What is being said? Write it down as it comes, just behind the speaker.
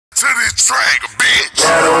to this track, bitch.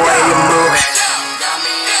 Love the way you move it. Got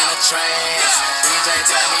me in a trance. DJ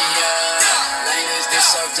tell me ladies, this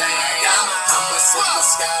your jam. I'ma sip my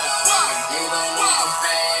Svhhfd. You gon' need them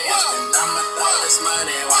fast. And I'ma throw this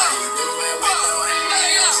money while you do it with no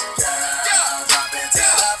hands. Girl, drop it to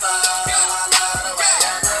the floor. I love the way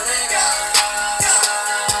you put it, girl.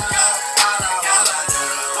 All I wanna do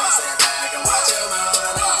is sit back and watch you move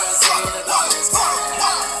and never see the darkness come.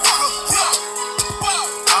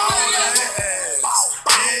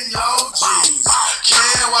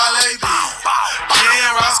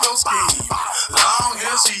 Long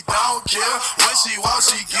hair, she don't care. When she walks,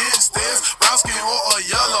 she gets this. Brown skin or a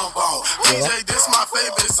yellow bone. DJ, this my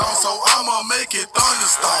favorite song, so I'ma make it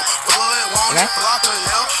thunderstorm. Blood, want it, flock of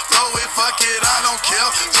hell. Blow it, fuck it, I don't care.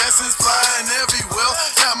 Jessens flying everywhere.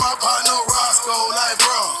 Got my partner Roscoe like,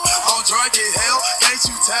 bro, I'm drunk as hell. Can't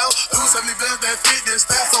you tell? Do 70 bands that fit this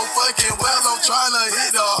stat so fucking well. I'm trying to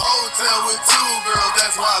hit a hotel with 2 girls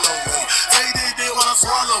that swallow me. Take this dick when I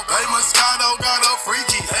swallow. Hey, Moscato got a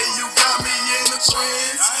freaky. Hey, you got me in the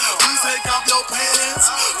trends. Please take off your pants.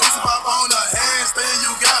 Please pop on the handstand.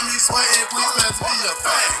 You got me sweating. Please pass me a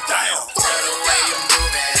bag. Damn. Love the way you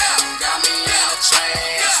move it. Got me in a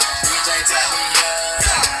trance. DJ tell me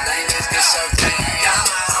ladies, this your jam.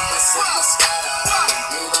 I'ma sip my Svhhfd.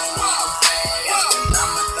 You gon' need them fast. And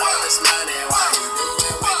I'ma throw this money while you do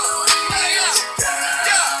it with no hands.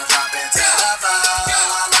 Girl, drop it to the floor.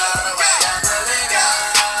 I love the way you put it, girl.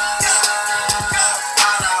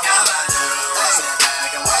 All I wanna do is sit back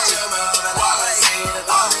and watch you move and never see the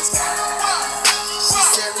darkness come. She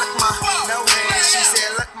said, look my no hands. She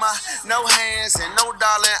said, look my no hands and no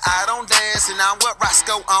darling. I don't dance and I'm with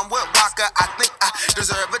Roscoe. I'm with Walker. I think I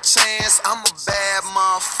deserve a chance. I'm a bad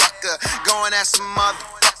motherfucker. Going at some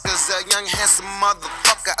motherfuckers. A young handsome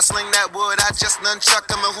motherfucker. I sling that wood. I just nunchuck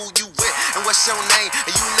him. And who you with? And what's your name?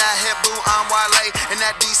 And you not here, boo. I'm Wale. And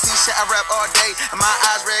that DC shit I rap all day. And my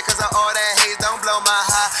eyes red cause of all that haze. Don't blow my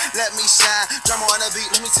high. Let me shine. Drama on the beat.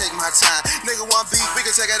 Let me take my time. Nigga want beef. We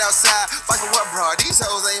can take it outside. Fucking what, bro? These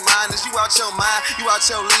hoes ain't mine. Is you out your mind? You out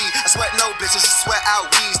your league. I sweat no bitches. I sweat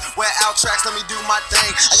out weeds. Wear out tracks. Let me do my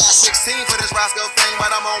thing. I got 16 for this Roscoe thing.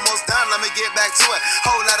 But I'm almost done. Let me get back to it.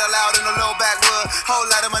 Whole lot of loud in a low backwood. Whole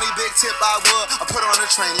lot of money. Big tip I would. I put on the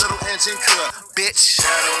train. Little engine could. Bitch. Love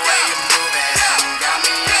the way you move it. Got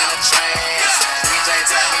me in a trance. DJ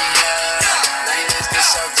tell me ladies,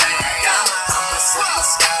 this your jam. I'ma sip my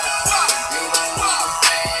Svhhfd. You gon' need them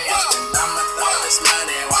fast. And I'ma throw this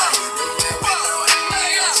money while you do it with no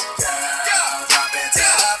hands. Girl, drop it to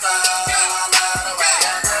the floor. I love the way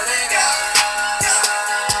you put it, girl.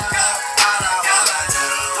 All I wanna do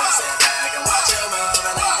is sit back and watch you move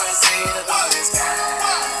and never see the darkness come.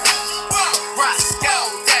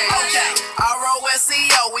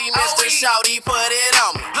 R-O-S-C-O, we Mr. Shawty, put it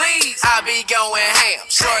on me. Please, I be going ham.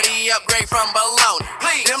 Shorty upgrade from baloney.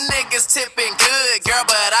 Please, them niggas tipping good, girl,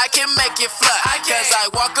 but I can make it fly. Cause I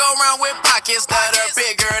walk around with pockets that are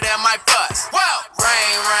bigger than my butts.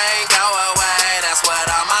 Rain, rain, go away. That's what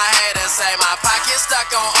all my haters say. My pocket's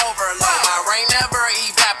stuck on overload. My rain never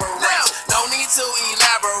evaporates. No need to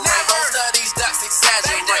elaborate. Most of these ducks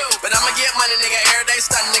exaggerate. But I'ma get money, nigga, every day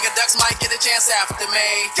stunning. Nigga, ducks might get a chance after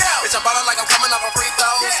me. Bitch, I'm ballin' like I'm coming off a free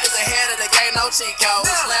throws. It's ahead of the game, no cheat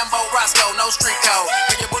codes. Lambo, Roscoe, no street code.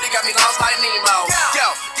 And your booty got me lost like Nemo.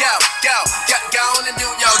 Go, go, go, go on and do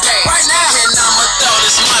your dance. Right now, and I'ma throw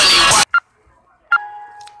this money.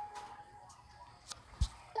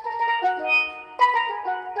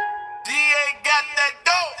 DA got that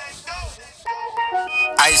dope.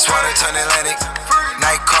 Ice water turn Atlantic.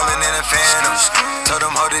 Night calling in a phantom. Told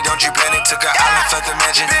them, hold it, don't you panic. Took an island, left the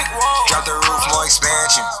mansion. Drop the roof, more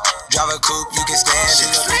expansion. Drive a coupe, you can stand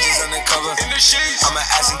it. Bridges undercover. I'm an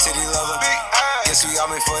ass and titty lover. Guess we all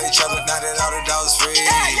made for each other. Now that all the dogs free.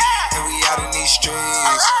 And we out in these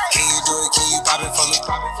streets. Can you do it? Can you pop it for me?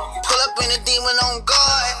 Pull up in a demon on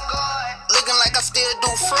guard. Looking like I still do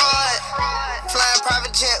fraud. Flying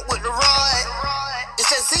private jet with the rod. It's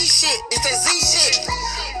that Z shit. It's that Z shit.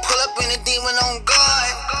 Pull up in a demon on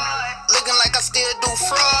guard. Looking like I still do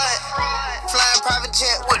fraud. Flying private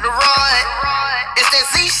jet with the rod. It's that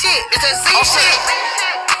Z shit. It's that Z shit.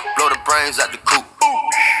 Blow the brains out the coop.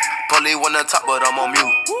 Polly one on top, but I'm on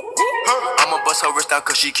mute. I'ma bust her wrist down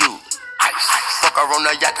cause she cute. Fuck her on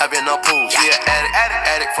the yacht, I've been a pool. She an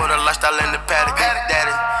addict for the lifestyle in the paddock.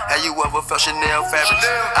 Daddy, have you ever felt Chanel fabric?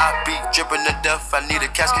 I be dripping to death, I need a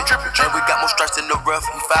casket. And we got more strikes in the rough,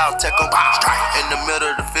 we foul tech em. In the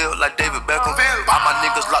middle of the field like David Beckham. All my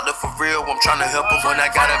niggas locked up for real, I'm tryna help them. When I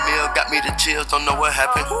got a meal, got me the chills, don't know what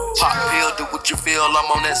happened. Pop pill, do what you feel, I'm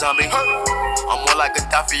on that zombie. I'm more like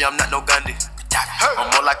Gaddafi, I'm not no Gandhi. I'm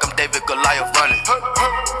more like I'm David Goliath running.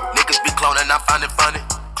 Niggas be cloning, I find it funny.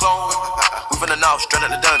 Clone. We finna know, straight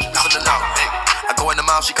out the dungeon. Finna know. I go in the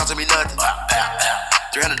mouth, she costing me nothing.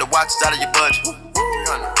 300 the watch is out of your budget.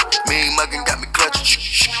 Mean muggin' got me clutching.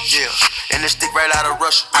 Yeah, and this stick right out of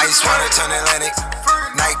Russia. Ice water turn Atlantic.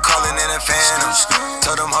 Night calling in a phantom.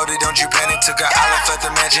 Told them, hold it, don't you panic. Took an island, left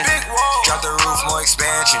the mansion. Drop the roof, more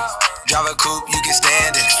expansion. Drive a coupe, you can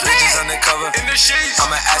stand it. Bridges undercover.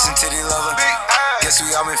 I'm an ass and titty lover. Guess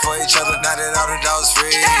we all meant for each other. Now that all the dogs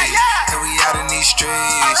free, and we out in these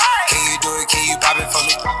streets. Can you do it? Can you pop it for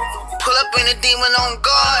me? Pull up in a demon on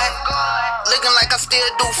guard. Looking like I still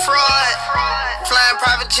do fraud. Flying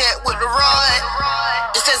private jet with the rod.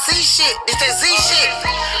 It's that Z shit, it's that Z shit.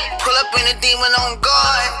 Pull up in a demon on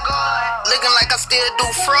guard. Looking like I still do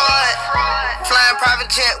fraud. Flying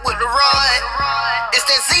private jet with the rod. It's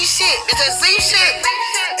that Z shit, it's that Z shit.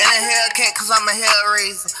 In a Hellcat, cause I'm a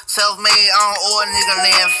hellraiser. Self-made, I don't owe a nigga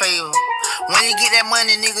land favor. When you get that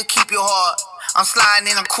money, nigga, keep your heart. I'm sliding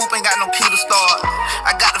in a coupe, ain't got no key to start.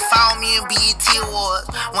 I got to follow me in BET Awards.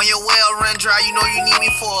 When your well run dry, you know you need me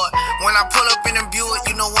for it. When I pull up in a Buick,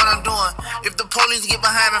 you know what I'm doing. If the police get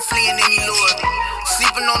behind me, fleeing any lure.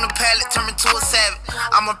 Sleeping on the pallet, turn me to a savage.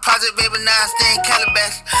 I'm a project baby, now I stay in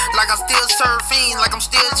Calabash. Like I'm still surfing, like I'm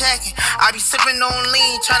still jacking. I be sipping on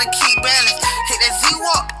lean, trying to keep balance. Hit that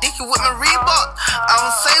Z-Walk, dicky with my Reebok. I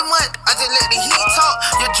don't say much, I just let the heat talk.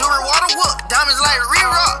 Your jewelry water whoop, diamonds like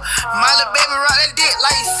re-rock. My little baby rock that dick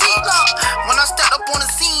like seatlock. When I stepped up on the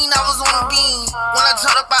scene, I was on a beam. When I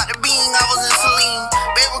jumped up out the beam, I was in saline.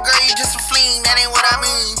 Baby girl, you just a fleen, that ain't what I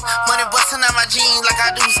mean. Money busting out my jeans like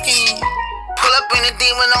I do skiing. Pull up in a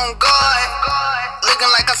demon on guard.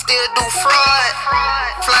 Looking like I still do fraud.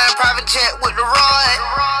 Flying private jet with the rod.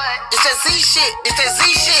 It's that Z shit, it's that Z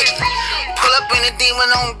shit. Pull up in a demon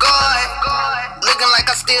on guard. Looking like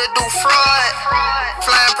I still do fraud.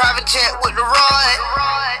 Flying private jet with the rod.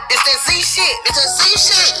 It's that Z shit, it's that Z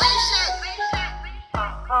shit.